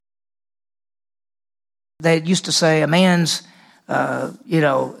They used to say a man's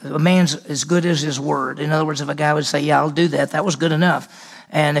as good as his word. In other words, if a guy would say, yeah, I'll do that, that was good enough.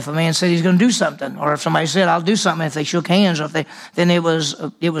 And if a man said he's going to do something, or if somebody said, I'll do something, if they shook hands, then it was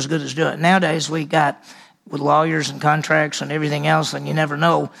good as doing. Nowadays, we got with lawyers and contracts and everything else, and you never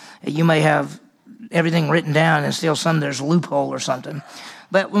know. You may have everything written down and still there's a loophole or something.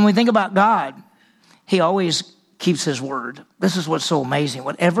 But when we think about God, he always keeps his word. This is what's so amazing.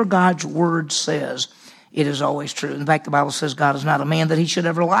 Whatever God's word says, it is always true. In fact, the Bible says God is not a man that he should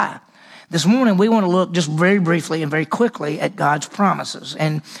ever lie. This morning, we want to look just very briefly and very quickly at God's promises.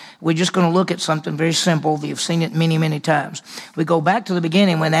 And we're just going to look at something very simple. You've seen it many, many times. We go back to the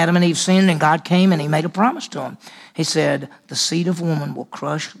beginning when Adam and Eve sinned and God came and he made a promise to them. He said, the seed of woman will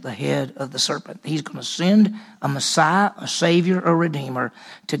crush the head of the serpent. He's going to send a Messiah, a Savior, a Redeemer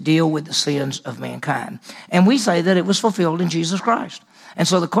to deal with the sins of mankind. And we say that it was fulfilled in Jesus Christ. And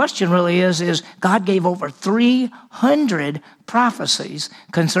so the question really is God gave over 300 prophecies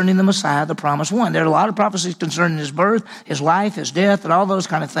concerning the Messiah, the promised one. There are a lot of prophecies concerning his birth, his life, his death, and all those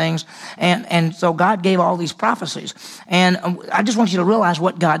kind of things. And so God gave all these prophecies. And I just want you to realize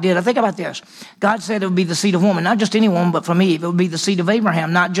what God did. I think about this. God said it would be the seed of woman, not just any woman, but from Eve. It would be the seed of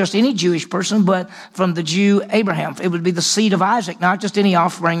Abraham, not just any Jewish person, but from the Jew Abraham. It would be the seed of Isaac, not just any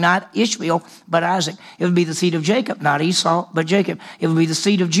offspring, not Ishmael, but Isaac. It would be the seed of Jacob, not Esau, but Jacob. It would be the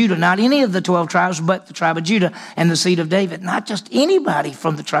seed of Judah, not any of the 12 tribes, but the tribe of Judah, and the seed of David, not just anybody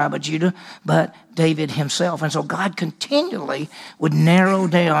from the tribe of Judah, but David himself. And so God continually would narrow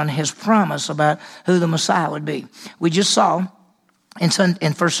down his promise about who the Messiah would be. We just saw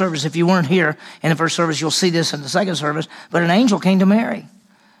in first service, if you weren't here in the first service, you'll see this in the second service, but an angel came to Mary.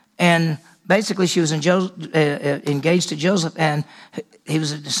 And basically, she was engaged to Joseph, and he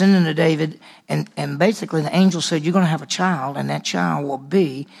was a descendant of David. And basically, the angel said, you're going to have a child, and that child will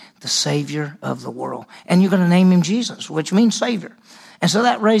be the Savior of the world. And you're going to name him Jesus, which means Savior. And so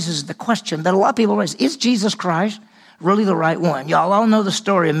that raises the question that a lot of people raise, is Jesus Christ really the right one? Y'all all know the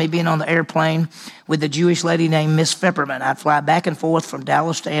story of me being on the airplane with a Jewish lady named Miss Peppermint. I'd fly back and forth from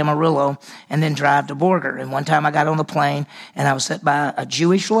Dallas to Amarillo and then drive to Borger. And one time I got on the plane and I was sat by a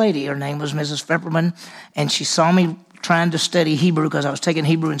Jewish lady. Her name was Mrs. Peppermint. And she saw me trying to study Hebrew because I was taking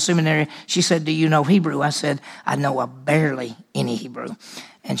Hebrew in seminary. She said, do you know Hebrew? I said, I know barely any Hebrew.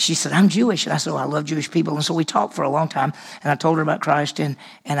 And she said, I'm Jewish. And I said, well, I love Jewish people. And so we talked for a long time. And I told her about Christ. And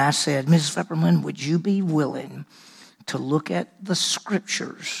I said, Mrs. Peppermint, would you be willing to look at the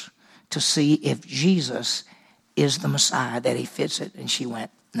scriptures to see if Jesus is the Messiah, that he fits it? And she went,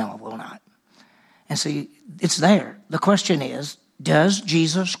 no, I will not. And so it's there. The question is, does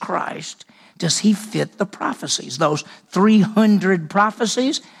Jesus Christ, does he fit the prophecies? Those 300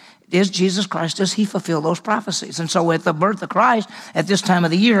 prophecies, is Jesus Christ, does he fulfill those prophecies? And so at the birth of Christ, at this time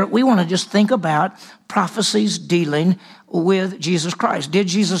of the year, we want to just think about prophecies dealing with Jesus Christ. Did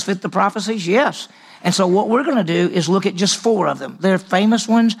Jesus fit the prophecies? Yes. And so what we're going to do is look at just 4 of them. They're famous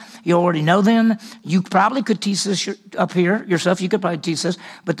ones. You already know them. You probably could teach this up here yourself. You could probably teach this.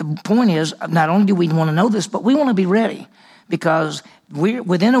 But the point is, not only do we want to know this, but we want to be ready. Because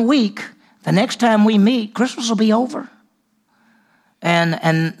within a week, the next time we meet, Christmas will be over.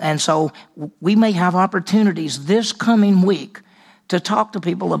 And so we may have opportunities this coming week to talk to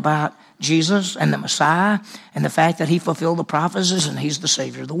people about Jesus and the Messiah and the fact that he fulfilled the prophecies and he's the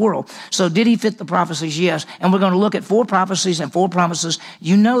Savior of the world. So did he fit the prophecies? Yes. And we're going to look at 4 prophecies and 4 promises.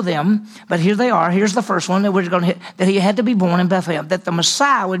 You know them, but here they are. Here's the first one that we're going to hit, that he had to be born in Bethlehem, that the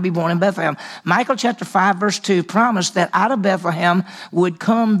Messiah would be born in Bethlehem. Micah chapter 5 verse 2 promised that out of Bethlehem would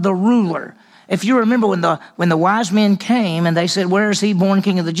come the ruler. If you remember when the wise men came and they said, where is he born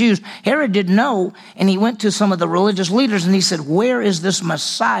King of the Jews? Herod didn't know, and he went to some of the religious leaders and he said, where is this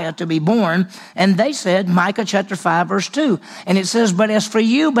Messiah to be born? And they said, Micah chapter 5 verse 2. And it says, but as for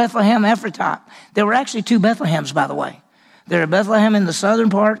you, Bethlehem Ephratah. There were actually 2 Bethlehems, by the way. There are Bethlehem in the southern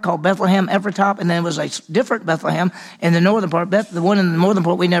part called Bethlehem Ephratah, and then there was a different Bethlehem in the northern part. The one in the northern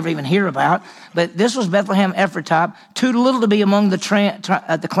part we never even hear about. But this was Bethlehem Ephratah, too little to be among the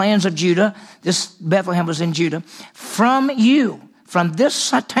clans of Judah. This Bethlehem was in Judah. From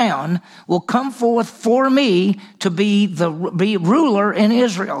this town will come forth for me to be ruler in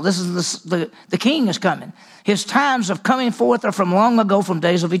Israel. This is the king is coming. His times of coming forth are from long ago, from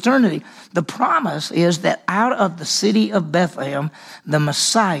days of eternity. The promise is that out of the city of Bethlehem, the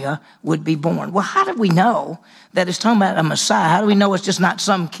Messiah would be born. Well, how do we know that it's talking about a Messiah? How do we know it's just not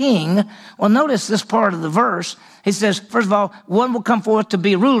some king? Well, notice this part of the verse. It says, first of all, one will come forth to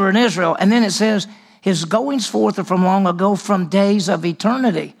be ruler in Israel. And then it says, his goings forth are from long ago, from days of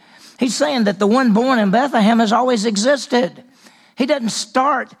eternity. He's saying that the one born in Bethlehem has always existed. He doesn't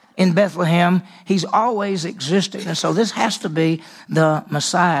start in Bethlehem. He's always existed. And so this has to be the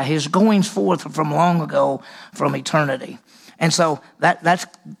Messiah. His goings forth from long ago, from eternity. And so that's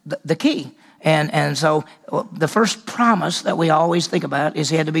the key. And so the first promise that we always think about is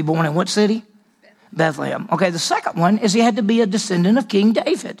he had to be born in what city? Bethlehem. Okay, the second one is he had to be a descendant of King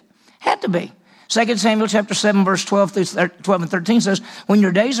David. Had to be. 2 Samuel chapter 7, verse 12 and 13 says, when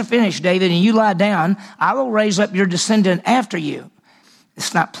your days are finished, David, and you lie down, I will raise up your descendant after you.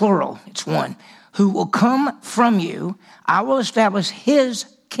 It's not plural, it's one. Who will come from you. I will establish his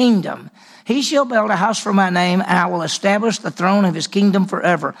kingdom. He shall build a house for my name, and I will establish the throne of his kingdom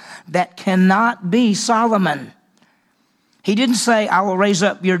forever. That cannot be Solomon. He didn't say, I will raise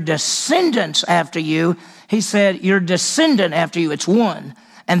up your descendants after you. He said, your descendant after you. It's one.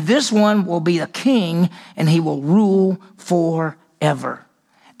 And this one will be a king, and he will rule forever.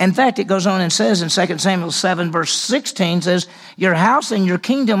 In fact, it goes on and says in 2 Samuel 7, verse 16, says, your house and your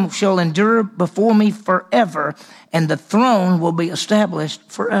kingdom shall endure before me forever, and the throne will be established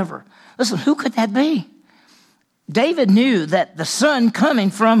forever. Listen, who could that be? David knew that the son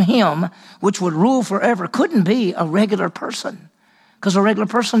coming from him, which would rule forever, couldn't be a regular person, because a regular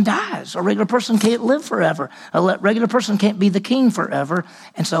person dies. A regular person can't live forever. A regular person can't be the king forever.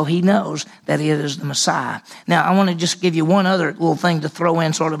 And so he knows that it is the Messiah. Now, I want to just give you one other little thing to throw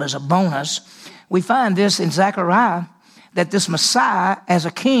in sort of as a bonus. We find this in Zechariah, that this Messiah as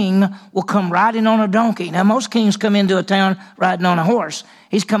a king will come riding on a donkey. Now, most kings come into a town riding on a horse.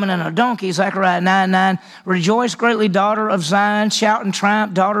 He's coming on a donkey. Zechariah 9:9. Rejoice greatly, daughter of Zion. Shout in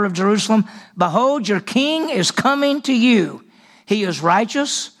triumph, daughter of Jerusalem. Behold, your king is coming to you. He is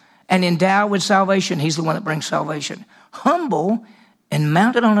righteous and endowed with salvation. He's the one that brings salvation. Humble and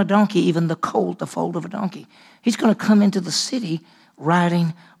mounted on a donkey, even the colt, the foal of a donkey. He's going to come into the city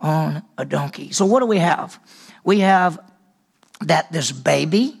riding on a donkey. So what do we have? We have that this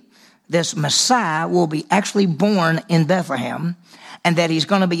baby, this Messiah, will be actually born in Bethlehem, and that he's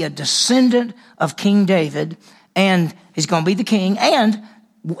going to be a descendant of King David, and he's going to be the king, and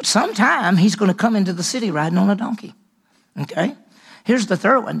sometime he's going to come into the city riding on a donkey. Okay? Here's the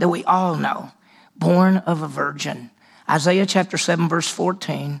third one that we all know. Born of a virgin. Isaiah chapter 7, verse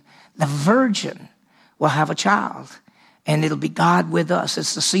 14. The virgin will have a child, and it'll be God with us.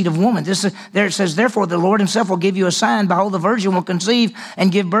 It's the seed of woman. There it says, therefore the Lord himself will give you a sign. Behold, the virgin will conceive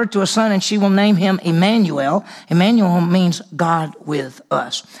and give birth to a son, and she will name him Emmanuel. Emmanuel means God with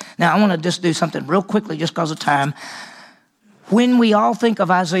us. Now, I want to just do something real quickly just because of time. When we all think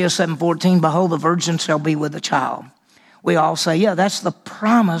of Isaiah 7:14, behold, the virgin shall be with a child. We all say, yeah, that's the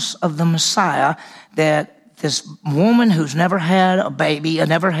promise of the Messiah, that this woman who's never had a baby,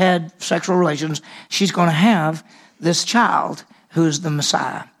 never had sexual relations, she's going to have this child who's the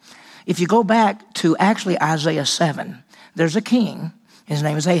Messiah. If you go back to actually Isaiah 7, there's a king. His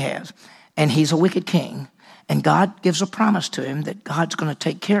name is Ahaz, and he's a wicked king. And God gives a promise to him that God's going to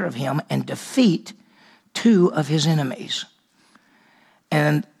take care of him and defeat 2 of his enemies.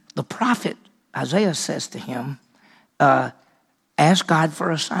 And the prophet Isaiah says to him, ask God for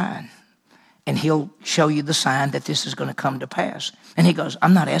a sign, and he'll show you the sign that this is going to come to pass. And he goes,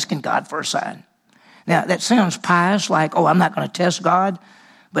 I'm not asking God for a sign. Now, that sounds pious, like, oh, I'm not going to test God.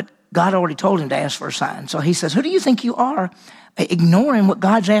 But God already told him to ask for a sign. So he says, who do you think you are, ignoring what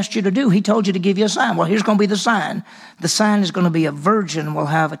God's asked you to do? He told you to give you a sign. Well, here's going to be the sign. The sign is going to be a virgin will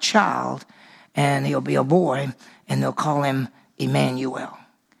have a child, and he'll be a boy, and they'll call him Emmanuel.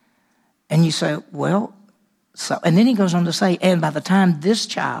 And you say, well, so, and then he goes on to say, and by the time this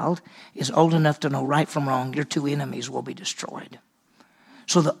child is old enough to know right from wrong, your 2 enemies will be destroyed.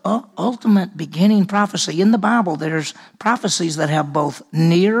 So the ultimate beginning prophecy in the Bible, there's prophecies that have both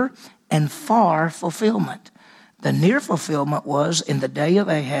near and far fulfillment. The near fulfillment was in the day of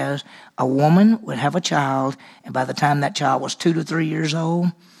Ahaz, a woman would have a child, and by the time that child was 2 to 3 years old,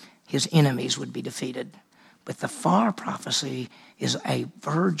 his enemies would be defeated. But the far prophecy is a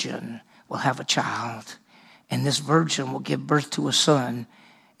virgin will have a child, and this virgin will give birth to a son,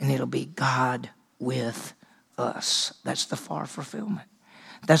 and it'll be God with us. That's the far fulfillment.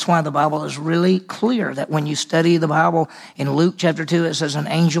 That's why the Bible is really clear that when you study the Bible in Luke chapter 2, it says an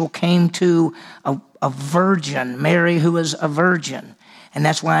angel came to a virgin, Mary, who was a virgin. And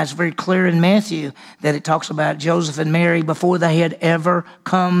that's why it's very clear in Matthew that it talks about Joseph and Mary before they had ever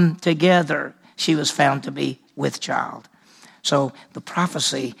come together. She was found to be with child. So the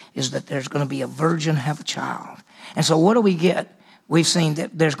prophecy is that there's going to be a virgin have a child. And so what do we get? We've seen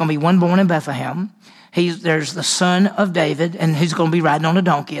that there's going to be one born in Bethlehem. There's the son of David, and he's going to be riding on a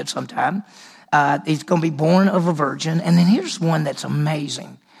donkey at some time. He's going to be born of a virgin. And then here's one that's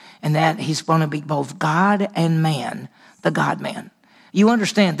amazing, and that he's going to be both God and man. the God-man. You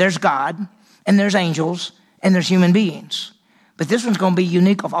understand there's God, and there's angels, and there's human beings. But this one's going to be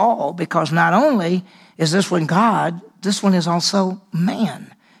unique of all, because not only is this one God, this one is also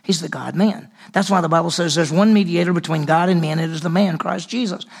man. He's the God-man. That's why the Bible says there's one mediator between God and men. It is the man, Christ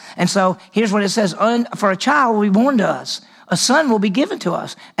Jesus. And so here's what it says. For a child will be born to us. A son will be given to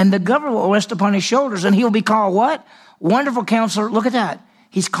us. And the government will rest upon his shoulders. And he will be called what? Wonderful Counselor. Look at that.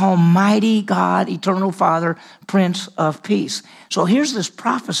 He's called Mighty God, Eternal Father, Prince of Peace. So here's this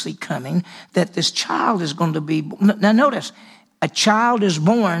prophecy coming that this child is going to be. Now notice, a child is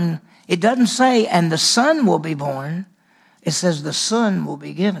born. It doesn't say, and the son will be born. It says the Son will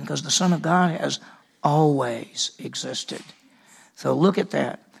be given, because the Son of God has always existed. So look at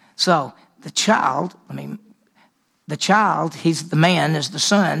that. So the child, he's the man, is the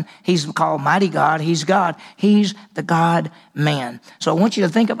Son. He's called Mighty God. He's God. He's the God-man. So I want you to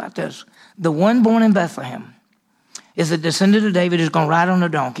think about this. The one born in Bethlehem is a descendant of David who's going to ride on a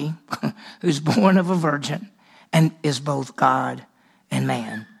donkey, who's born of a virgin, and is both God and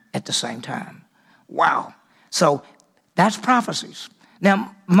man at the same time. Wow. So that's prophecies.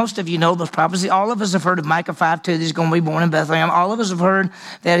 Now, most of you know those prophecies. All of us have heard of Micah 5:2, that he's going to be born in Bethlehem. All of us have heard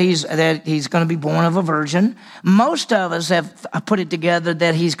that he's going to be born of a virgin. Most of us have put it together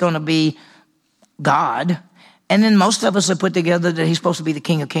that he's going to be God. And then most of us have put together that he's supposed to be the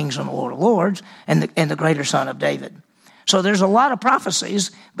King of Kings and the Lord of Lords, and the greater son of David. So there's a lot of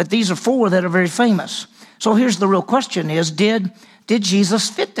prophecies, but these are four that are very famous. So here's the real question is, did Jesus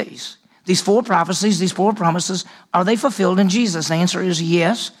fit these? These four prophecies, these four promises, are they fulfilled in Jesus? The answer is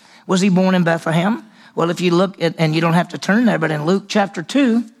yes. Was he born in Bethlehem? Well, if you look at, and you don't have to turn there, but in Luke chapter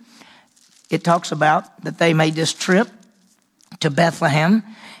 2, it talks about that they made this trip to Bethlehem.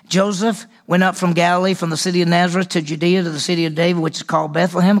 Joseph went up from Galilee, from the city of Nazareth to Judea, to the city of David, which is called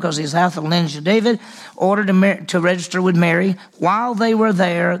Bethlehem, because his house of lineage of David, ordered to register with Mary. While they were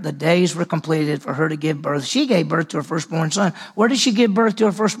there, the days were completed for her to give birth. She gave birth to her firstborn son. Where did she give birth to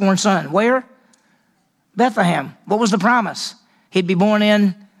her firstborn son? Where? Bethlehem. What was the promise? He'd be born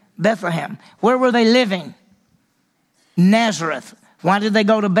in Bethlehem. Where were they living? Nazareth. Why did they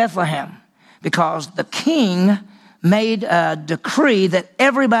go to Bethlehem? Because the king made a decree that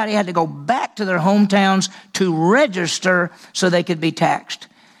everybody had to go back to their hometowns to register so they could be taxed.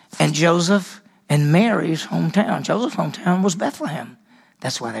 And Joseph and Mary's hometown, Joseph's hometown was Bethlehem.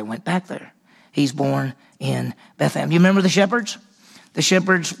 That's why they went back there. He's born in Bethlehem. You remember the shepherds? The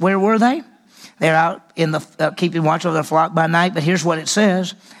shepherds, where were they? They're out in the keeping watch over their flock by night. But here's what it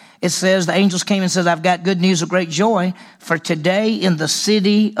says. It says, the angels came and said, I've got good news of great joy. For today in the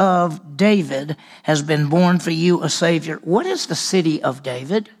city of David has been born for you a Savior. What is the city of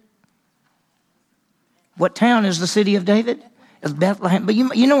David? What town is the city of David? It's Bethlehem. But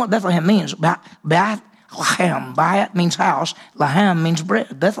you know what Bethlehem means. Bethlehem. Bayat means house. Lahem means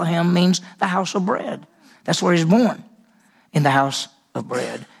bread. Bethlehem means the house of bread. That's where he's born, in the house of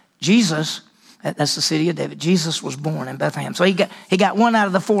bread. Jesus, that's the city of David. Jesus was born in Bethlehem. So he got one out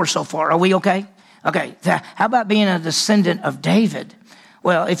of the four so far. Are we okay? Okay. How about being a descendant of David?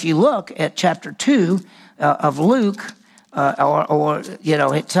 Well, if you look at chapter 2 of Luke,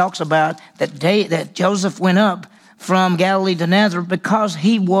 it talks about that Joseph went up from Galilee to Nazareth because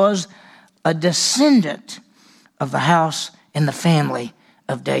he was a descendant of the house and the family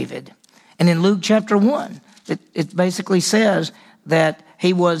of David. And in Luke chapter 1, it basically says that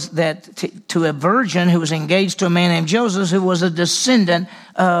he was to a virgin who was engaged to a man named Joseph, who was a descendant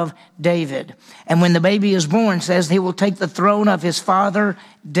of David. And when the baby is born, it says he will take the throne of his father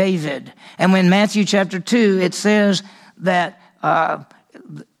David. And when Matthew chapter 2, it says that,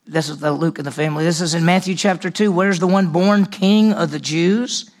 this is the Luke and the family. This is in Matthew chapter 2. Where's the one born king of the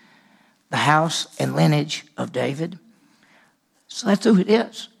Jews? The house and lineage of David. So that's who it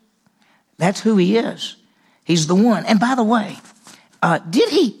is. That's who he is. He's the one. And by the way, did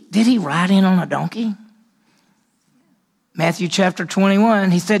he ride in on a donkey? Matthew chapter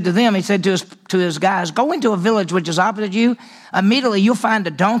 21, he said to his guys, go into a village which is opposite you. Immediately you'll find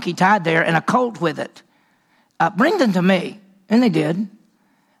a donkey tied there and a colt with it. Bring them to me. And they did.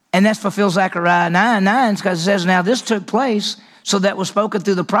 And that's fulfilled Zechariah 9:9, because it says, now this took place so that was spoken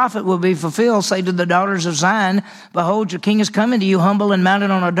through the prophet will be fulfilled. Say to the daughters of Zion, behold, your king is coming to you, humble and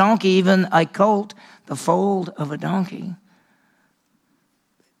mounted on a donkey, even a colt, the foal of a donkey.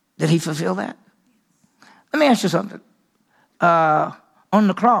 Did he fulfill that? Let me ask you something. On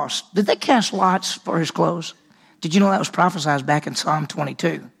the cross, did they cast lots for his clothes? Did you know that was prophesied back in Psalm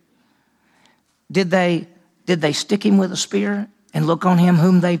 22? Did they stick him with a spear and look on him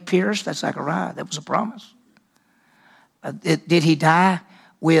whom they pierced? That's Zechariah. That was a promise. Did he die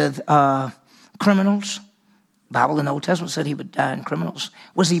with criminals? Bible in the Old Testament said he would die in criminals.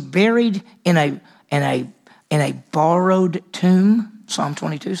 Was he buried in a borrowed tomb? Psalm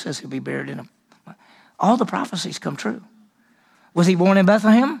 22 says he'll be buried in a... All the prophecies come true. Was he born in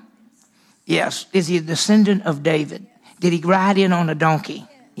Bethlehem? Yes. Is he a descendant of David? Did he ride in on a donkey?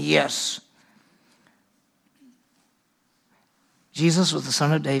 Yes. Jesus was the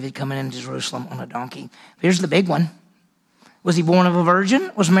son of David coming into Jerusalem on a donkey. Here's the big one. Was he born of a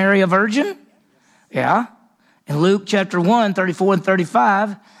virgin? Was Mary a virgin? Yeah. In Luke chapter 1, 34 and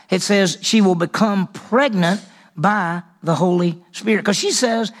 35, it says she will become pregnant by the Holy Spirit. Because she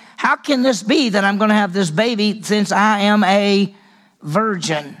says, how can this be that I'm going to have this baby since I am a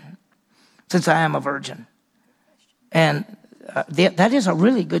virgin? Since I am a virgin. And that is a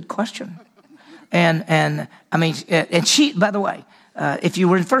really good question. And I mean, and she, by the way, if you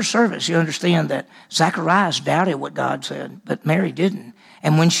were in first service, you understand that Zacharias doubted what God said, but Mary didn't.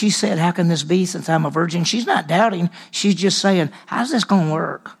 And when she said, how can this be since I'm a virgin? She's not doubting. She's just saying, how's this going to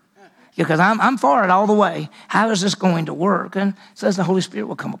work? Because I'm for it all the way. How is this going to work? And it says the Holy Spirit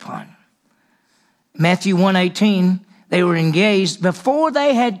will come upon. Matthew 1:18, they were engaged before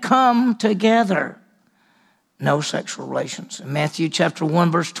they had come together. No sexual relations. In Matthew chapter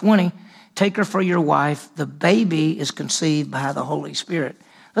 1, verse 20, take her for your wife. The baby is conceived by the Holy Spirit.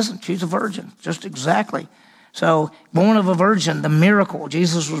 Listen, she's a virgin, just exactly. So, born of a virgin, the miracle.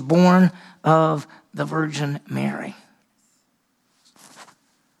 Jesus was born of the Virgin Mary.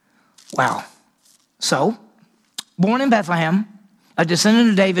 Wow. So, born in Bethlehem, a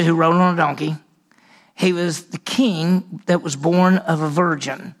descendant of David who rode on a donkey. He was the king that was born of a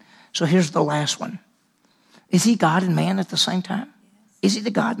virgin. So here's the last one. Is he God and man at the same time? Is he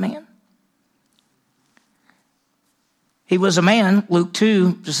the God-man? He was a man, Luke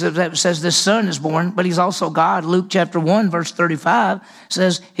 2 says this son is born, but he's also God. Luke chapter 1, verse 35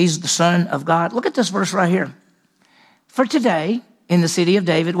 says he's the son of God. Look at this verse right here. For today, in the city of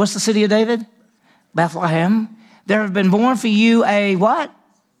David, what's the city of David? Bethlehem. There have been born for you a what?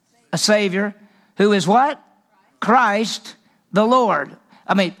 A Savior. Who is what? Christ the Lord.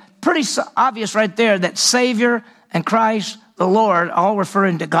 I mean, pretty obvious right there that Savior and Christ the Lord all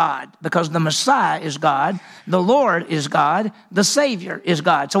referring to God, because the Messiah is God, the Lord is God, the Savior is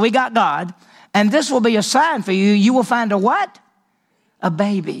God. So we got God, and this will be a sign for you. You will find a what? A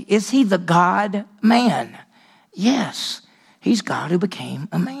baby. Is he the God-man? Yes, he's God who became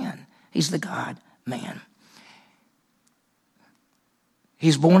a man. He's the God-man.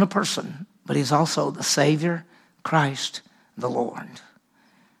 He's born a person, but he's also the Savior, Christ the Lord.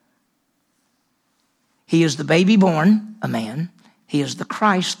 He is the baby born, a man. He is the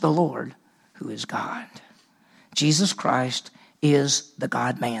Christ, the Lord, who is God. Jesus Christ is the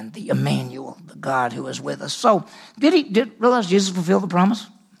God-man, the Emmanuel, the God who is with us. So, did realize Jesus fulfilled the promise?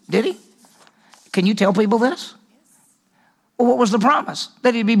 Did he? Can you tell people this? Well, what was the promise?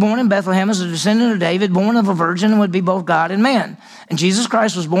 That he'd be born in Bethlehem as a descendant of David, born of a virgin, and would be both God and man. And Jesus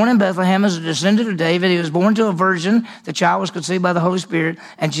Christ was born in Bethlehem as a descendant of David. He was born to a virgin. The child was conceived by the Holy Spirit.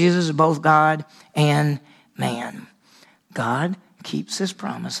 And Jesus is both God and man. God keeps his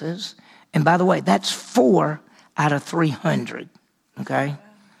promises. And by the way, that's 4 out of 300. Okay?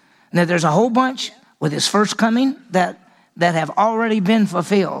 Now, there's a whole bunch with his first coming that have already been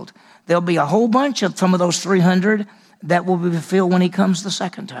fulfilled. There'll be a whole bunch of some of those 300 that will be fulfilled when he comes the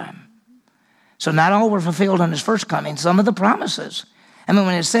second time. So not all were fulfilled on his first coming. Some of the promises. I mean,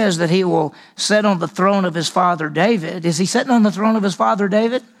 when it says that he will sit on the throne of his father David, is he sitting on the throne of his father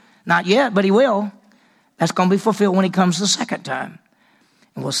David? Not yet, but he will. That's going to be fulfilled when he comes the second time.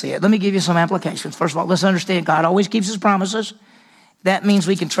 And we'll see it. Let me give you some applications. First of all, let's understand God always keeps his promises. That means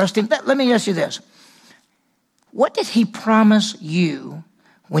we can trust him. Let me ask you this. What did he promise you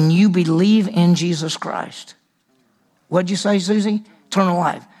when you believe in Jesus Christ? What'd you say, Susie? Eternal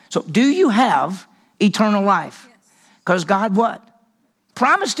life. So do you have eternal life? Because God what?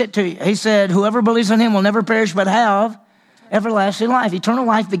 Promised it to you. He said, whoever believes in him will never perish but have everlasting life. Eternal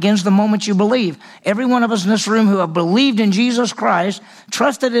life begins the moment you believe. Every one of us in this room who have believed in Jesus Christ,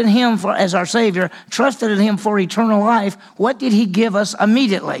 trusted in him as our Savior, trusted in him for eternal life, what did he give us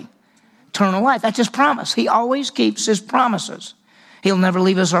immediately? Eternal life. That's his promise. He always keeps his promises. He'll never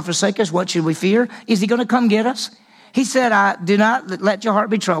leave us or forsake us. What should we fear? Is he going to come get us? He said, do not let your heart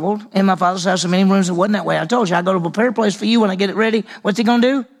be troubled. In my Father's house are many rooms. It wasn't that way. I told you, I go to prepare a place for you. When I get it ready, what's he going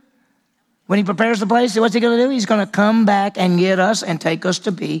to do? When he prepares the place, what's he going to do? He's going to come back and get us and take us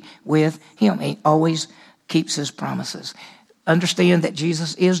to be with him. He always keeps his promises. Understand that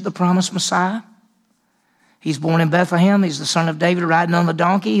Jesus is the promised Messiah. He's born in Bethlehem. He's the son of David riding on the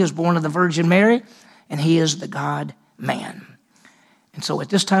donkey. He was born of the Virgin Mary, and he is the God-man. And so at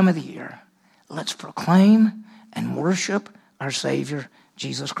this time of the year, let's proclaim and worship our Savior,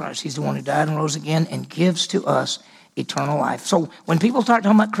 Jesus Christ. He's the one who died and rose again and gives to us eternal life. So when people start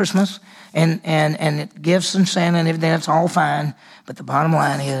talking about Christmas and gifts and Santa and everything, that's all fine. But the bottom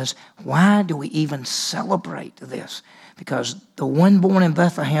line is, why do we even celebrate this? Because the one born in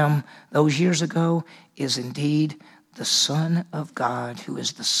Bethlehem those years ago is indeed the Son of God, who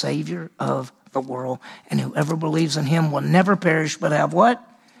is the Savior of the world. And whoever believes in him will never perish but have what?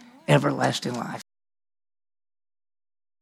 Everlasting life.